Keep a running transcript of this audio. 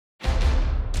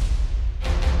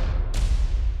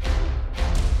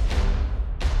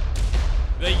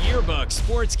Scorebook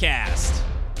Sportscast,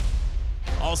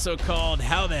 also called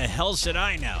How the Hell Should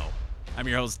I Know? I'm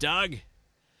your host, Doug.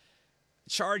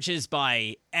 Charges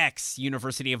by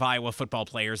ex-University of Iowa football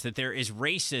players that there is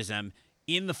racism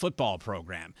in the football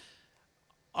program.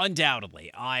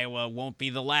 Undoubtedly, Iowa won't be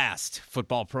the last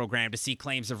football program to see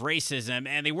claims of racism,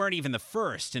 and they weren't even the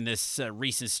first in this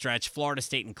recent stretch. Florida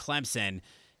State and Clemson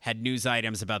had news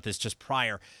items about this just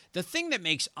prior. The thing that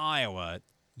makes Iowa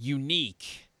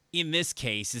unique in this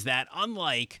case is that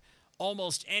unlike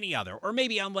almost any other, or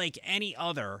maybe unlike any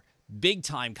other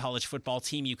big-time college football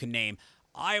team you can name,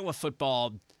 Iowa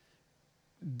football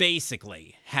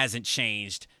basically hasn't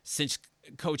changed since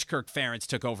Coach Kirk Ferentz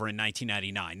took over in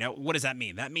 1999. Now, what does that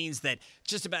mean? That means that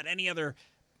just about any other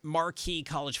marquee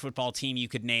college football team you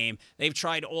could name, they've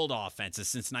tried old offenses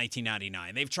since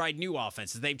 1999. They've tried new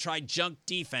offenses. They've tried junk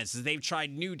defenses. They've tried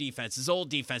new defenses, old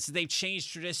defenses. They've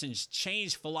changed traditions,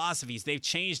 changed philosophies. They've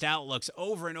changed outlooks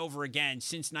over and over again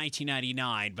since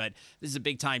 1999. But this is a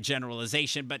big-time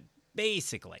generalization. But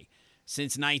basically,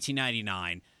 since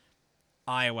 1999,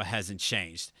 Iowa hasn't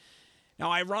changed.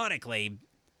 Now, ironically,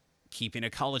 keeping a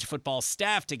college football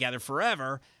staff together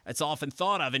forever, it's often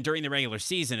thought of, and during the regular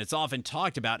season, it's often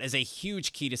talked about as a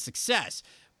huge key to success.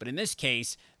 But in this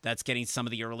case, that's getting some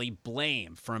of the early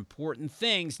blame for important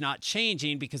things not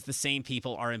changing because the same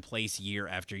people are in place year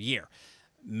after year.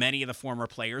 Many of the former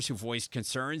players who voiced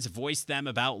concerns voiced them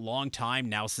about longtime,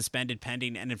 now suspended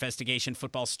pending an investigation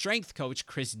football strength coach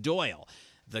Chris Doyle.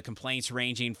 The complaints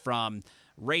ranging from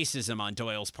racism on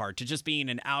Doyle's part to just being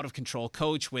an out-of-control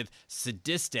coach with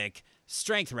sadistic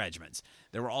strength regimens.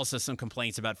 There were also some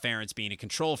complaints about Ferentz being a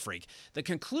control freak. The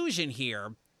conclusion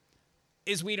here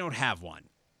is we don't have one.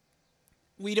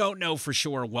 We don't know for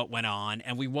sure what went on,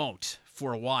 and we won't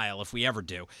for a while if we ever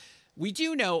do. We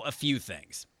do know a few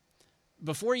things.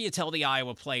 Before you tell the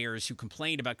Iowa players who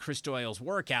complained about Chris Doyle's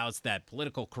workouts that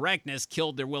political correctness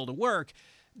killed their will to work,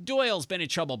 Doyle's been in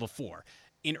trouble before.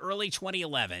 In early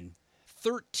 2011,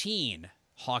 13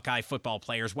 Hawkeye football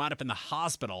players wound up in the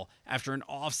hospital after an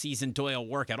off-season Doyle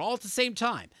workout, all at the same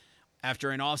time,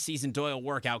 after an off-season Doyle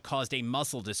workout caused a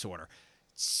muscle disorder.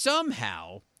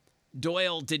 Somehow,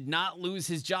 Doyle did not lose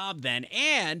his job then,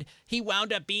 and he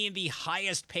wound up being the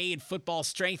highest-paid football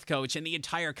strength coach in the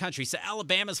entire country. So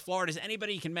Alabama's, Florida's,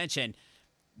 anybody you can mention,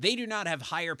 they do not have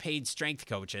higher-paid strength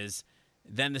coaches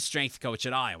than the strength coach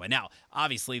at Iowa. Now,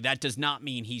 obviously, that does not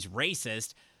mean he's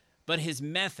racist, but his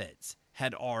methods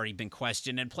had already been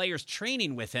questioned, and players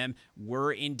training with him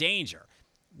were in danger.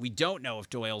 We don't know if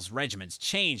Doyle's regimens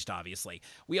changed, obviously.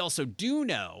 We also do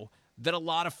know that a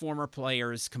lot of former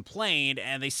players complained,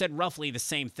 and they said roughly the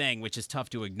same thing, which is tough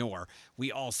to ignore.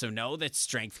 We also know that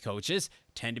strength coaches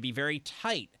tend to be very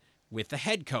tight with the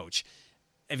head coach.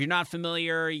 If you're not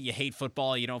familiar, you hate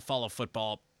football, you don't follow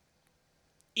football,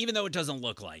 even though it doesn't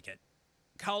look like it,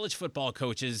 college football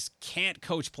coaches can't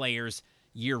coach players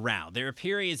year-round. There are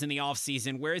periods in the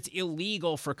offseason where it's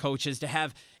illegal for coaches to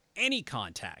have any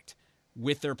contact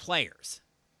with their players.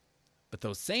 But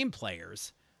those same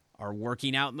players are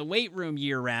working out in the weight room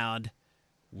year-round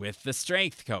with the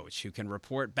strength coach who can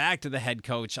report back to the head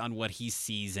coach on what he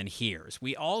sees and hears.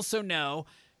 We also know,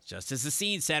 just as a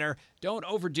scene setter, don't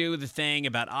overdo the thing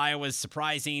about Iowa's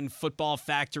surprising football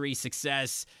factory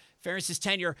success. Ferentz's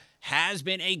tenure has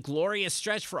been a glorious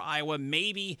stretch for Iowa,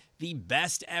 maybe the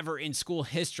best ever in school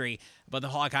history, but the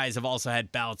Hawkeyes have also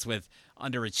had bouts with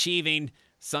underachieving,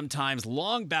 sometimes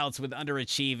long bouts with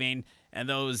underachieving, and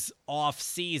those off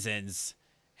seasons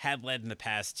had led in the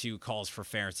past to calls for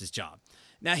Ferentz's job.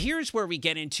 Now here's where we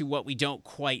get into what we don't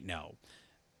quite know.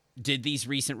 Did these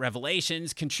recent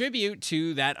revelations contribute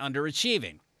to that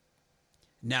underachieving?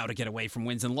 Now, to get away from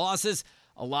wins and losses,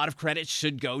 a lot of credit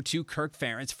should go to Kirk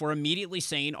Ferentz for immediately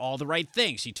saying all the right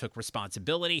things. He took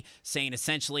responsibility, saying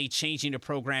essentially changing a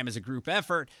program is a group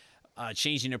effort,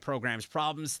 changing a program's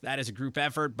problems, that is a group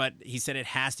effort, but he said it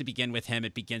has to begin with him.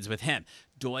 It begins with him.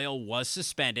 Doyle was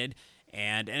suspended,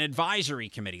 and an advisory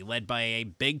committee led by a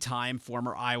big-time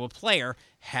former Iowa player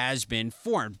has been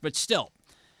formed. But still,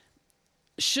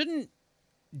 shouldn't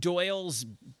Doyle's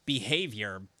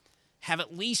behavior have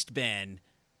at least been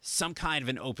some kind of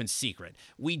an open secret?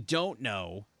 We don't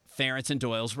know Ferentz and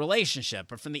Doyle's relationship,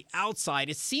 but from the outside,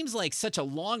 it seems like such a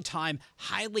long-time,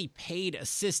 highly paid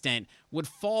assistant would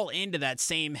fall into that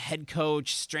same head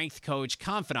coach, strength coach,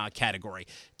 confidant category.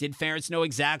 Did Ferentz know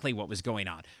exactly what was going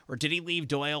on? Or did he leave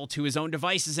Doyle to his own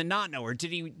devices and not know? Or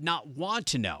did he not want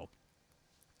to know?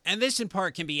 And this in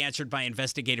part can be answered by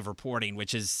investigative reporting,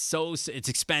 which is it's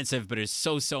expensive, but is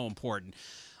so important.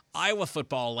 Iowa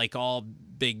football, like all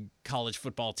big college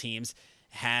football teams,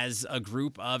 has a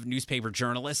group of newspaper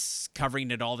journalists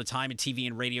covering it all the time, and TV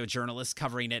and radio journalists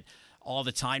covering it all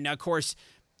the time. Now, of course,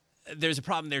 there's a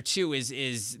problem there, too,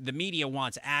 is the media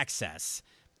wants access.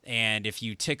 And if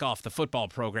you tick off the football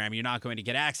program, you're not going to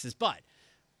get access. But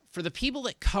for the people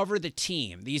that cover the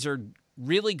team, these are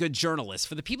really good journalists.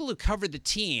 For the people who cover the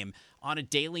team on a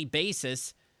daily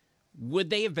basis, would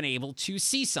they have been able to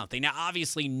see something? Now,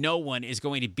 obviously, no one is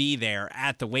going to be there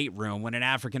at the weight room when an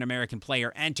African-American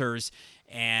player enters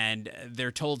and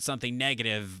they're told something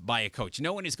negative by a coach.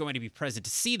 No one is going to be present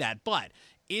to see that. But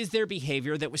is there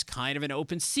behavior that was kind of an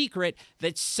open secret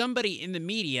that somebody in the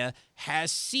media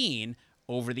has seen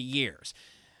over the years?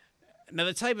 Now,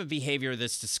 the type of behavior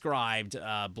that's described,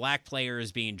 black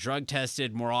players being drug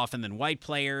tested more often than white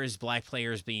players, black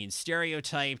players being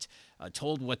stereotyped,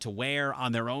 told what to wear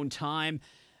on their own time,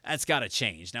 that's got to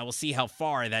change. Now, we'll see how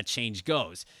far that change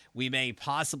goes. We may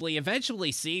possibly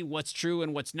eventually see what's true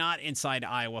and what's not inside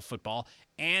Iowa football,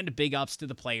 and big ups to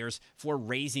the players for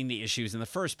raising the issues in the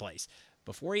first place.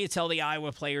 Before you tell the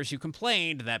Iowa players who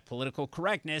complained that political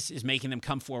correctness is making them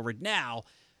come forward now,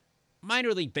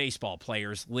 minor league baseball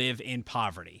players live in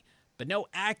poverty, but no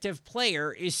active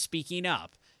player is speaking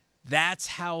up. That's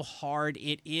how hard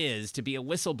it is to be a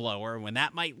whistleblower when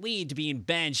that might lead to being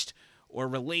benched or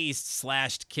released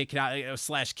 / kicked out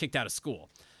of school.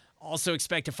 Also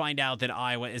expect to find out that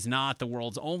Iowa is not the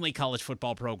world's only college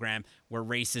football program where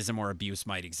racism or abuse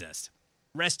might exist.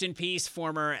 Rest in peace,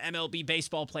 former MLB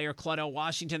baseball player Claudio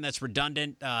Washington. That's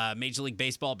redundant. Major League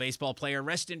Baseball player.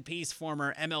 Rest in peace,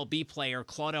 former MLB player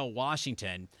Claudio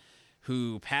Washington,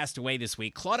 who passed away this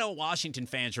week. Claudio Washington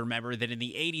fans remember that in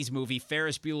the 80s movie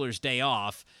Ferris Bueller's Day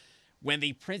Off, when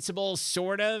the principal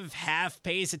sort of half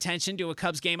pays attention to a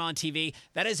Cubs game on TV,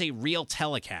 that is a real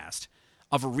telecast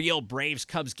of a real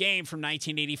Braves-Cubs game from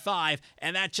 1985,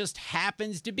 and that just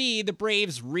happens to be the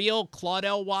Braves' real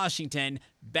Claudio Washington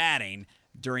batting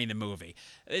during the movie.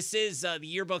 This is the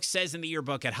yearbook says in the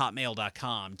yearbook at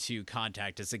hotmail.com to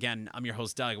contact us. Again, I'm your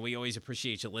host, Doug. We always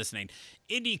appreciate you listening.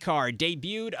 IndyCar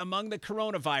debuted among the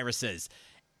coronaviruses.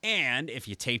 And if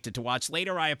you taped it to watch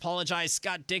later, I apologize.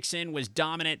 Scott Dixon was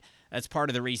dominant. That's part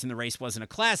of the reason the race wasn't a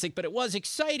classic, but it was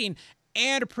exciting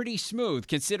and pretty smooth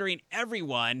considering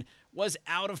everyone was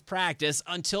out of practice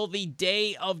until the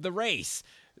day of the race.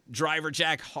 Driver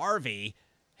Jack Harvey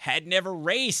had never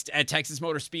raced at Texas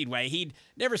Motor Speedway. He'd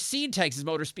never seen Texas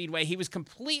Motor Speedway. He was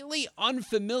completely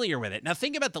unfamiliar with it. Now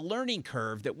think about the learning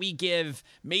curve that we give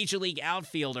Major League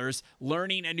outfielders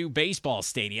learning a new baseball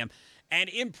stadium. And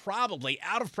improbably,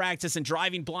 out of practice and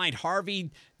driving blind, Harvey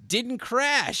didn't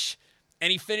crash.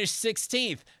 And he finished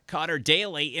 16th. Connor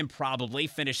Daly improbably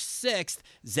finished 6th.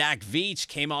 Zach Veach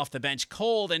came off the bench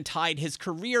cold and tied his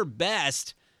career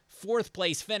best 4th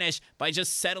place finish by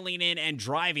just settling in and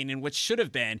driving in what should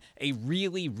have been a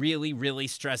really, really, really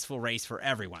stressful race for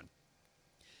everyone.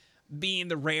 Being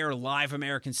the rare live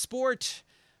American sport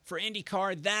for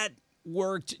IndyCar, that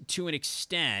worked to an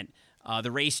extent.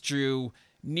 The race drew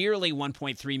nearly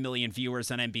 1.3 million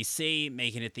viewers on NBC,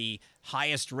 making it the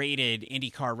highest-rated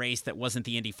IndyCar race that wasn't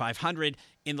the Indy 500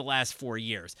 in the last 4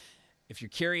 years. If you're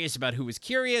curious about who was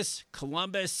curious,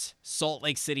 Columbus, Salt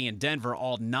Lake City, and Denver,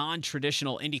 all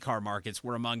non-traditional IndyCar markets,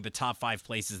 were among the top 5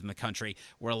 places in the country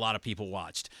where a lot of people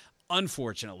watched.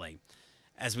 Unfortunately,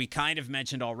 as we kind of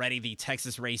mentioned already, the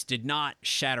Texas race did not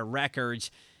shatter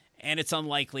records, and it's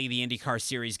unlikely the IndyCar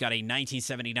series got a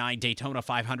 1979 Daytona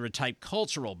 500 type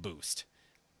cultural boost.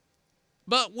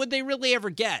 But would they really ever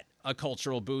get a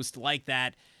cultural boost like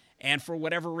that? And for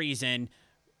whatever reason,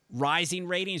 rising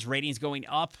ratings going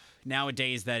up,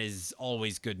 nowadays that is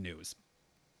always good news.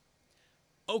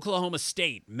 Oklahoma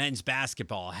State men's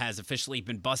basketball has officially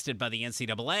been busted by the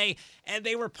NCAA, and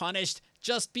they were punished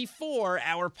just before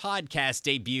our podcast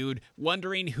debuted,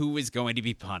 wondering who was going to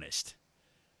be punished.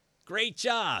 Great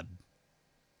job,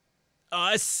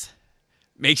 us.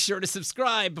 Make sure to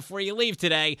subscribe before you leave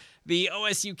today. The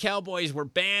OSU Cowboys were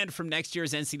banned from next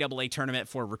year's NCAA tournament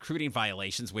for recruiting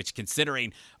violations, which,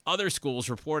 considering other schools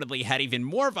reportedly had even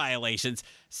more violations,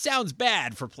 sounds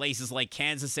bad for places like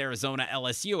Kansas, Arizona,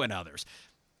 LSU, and others.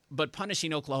 But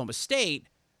punishing Oklahoma State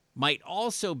might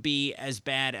also be as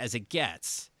bad as it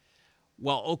gets.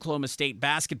 While Oklahoma State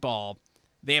basketball,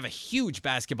 they have a huge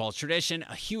basketball tradition,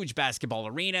 a huge basketball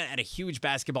arena, and a huge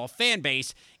basketball fan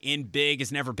base in big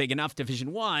is never big enough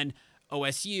Division I.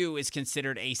 OSU is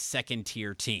considered a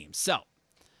second-tier team. So,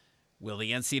 will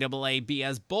the NCAA be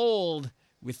as bold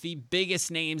with the biggest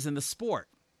names in the sport?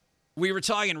 We were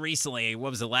talking recently,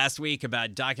 what was it, last week,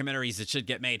 about documentaries that should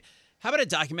get made. How about a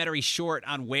documentary short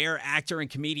on where actor and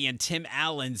comedian Tim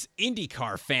Allen's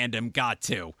IndyCar fandom got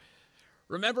to?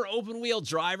 Remember open wheel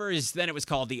drivers? Then it was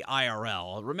called the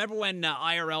IRL. Remember when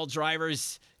IRL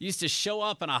drivers used to show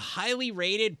up on a highly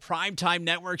rated primetime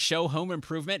network show, Home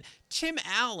Improvement? Tim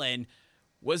Allen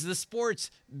was the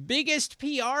sport's biggest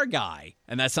PR guy.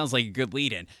 And that sounds like a good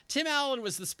lead-in. Tim Allen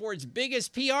was the sport's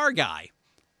biggest PR guy.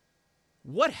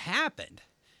 What happened?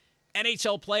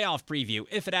 NHL playoff preview,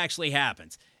 if it actually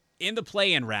happens. In the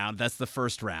play-in round, that's the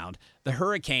first round, the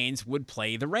Hurricanes would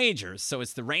play the Rangers. So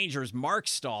it's the Rangers' Marc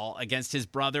Staal against his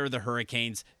brother, the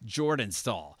Hurricanes' Jordan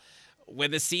Staal.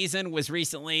 When the season was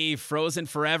recently frozen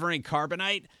forever in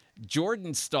carbonite,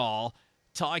 Jordan Staal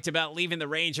talked about leaving the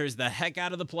Rangers the heck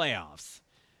out of the playoffs.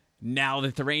 Now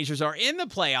that the Rangers are in the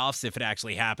playoffs, if it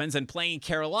actually happens, and playing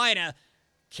Carolina,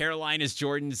 Carolina's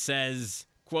Jordan says,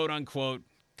 quote-unquote,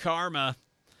 karma.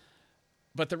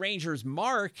 But the Rangers'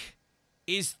 Mark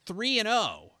is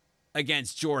 3-0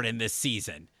 against Jordan this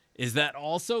season. Is that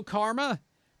also karma?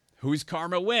 Whose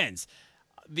karma wins?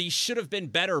 The Should Have Been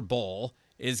Better Bowl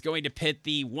is going to pit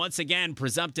the once again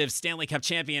presumptive Stanley Cup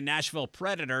champion Nashville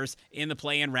Predators in the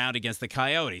play-in round against the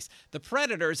Coyotes. The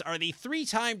Predators are the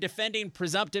 3-time defending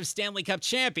presumptive Stanley Cup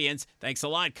champions. Thanks a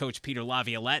lot, Coach Peter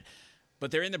Laviolette. But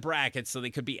they're in the bracket, so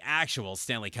they could be actual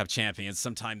Stanley Cup champions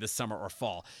sometime this summer or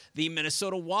fall. The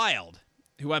Minnesota Wild,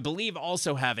 who I believe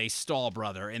also have a Staal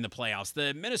brother in the playoffs.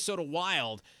 The Minnesota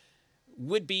Wild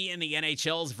would be in the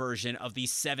NHL's version of the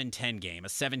 7-10 game, a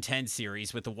 7-10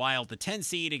 series with the Wild, the 10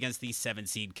 seed, against the 7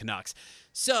 seed Canucks.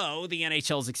 So the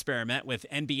NHL's experiment with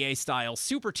NBA-style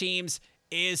super teams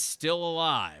is still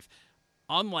alive.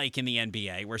 Unlike in the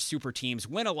NBA, where super teams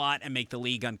win a lot and make the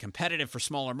league uncompetitive for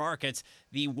smaller markets,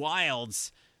 the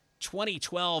Wild's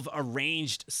 2012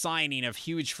 arranged signing of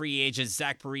huge free agents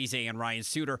Zach Parise and Ryan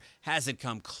Suter hasn't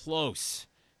come close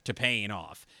to paying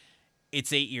off.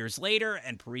 It's 8 years later,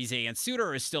 and Parise and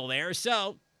Suter are still there,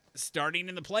 so starting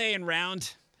in the play-in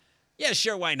round, yeah,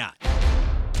 sure, why not?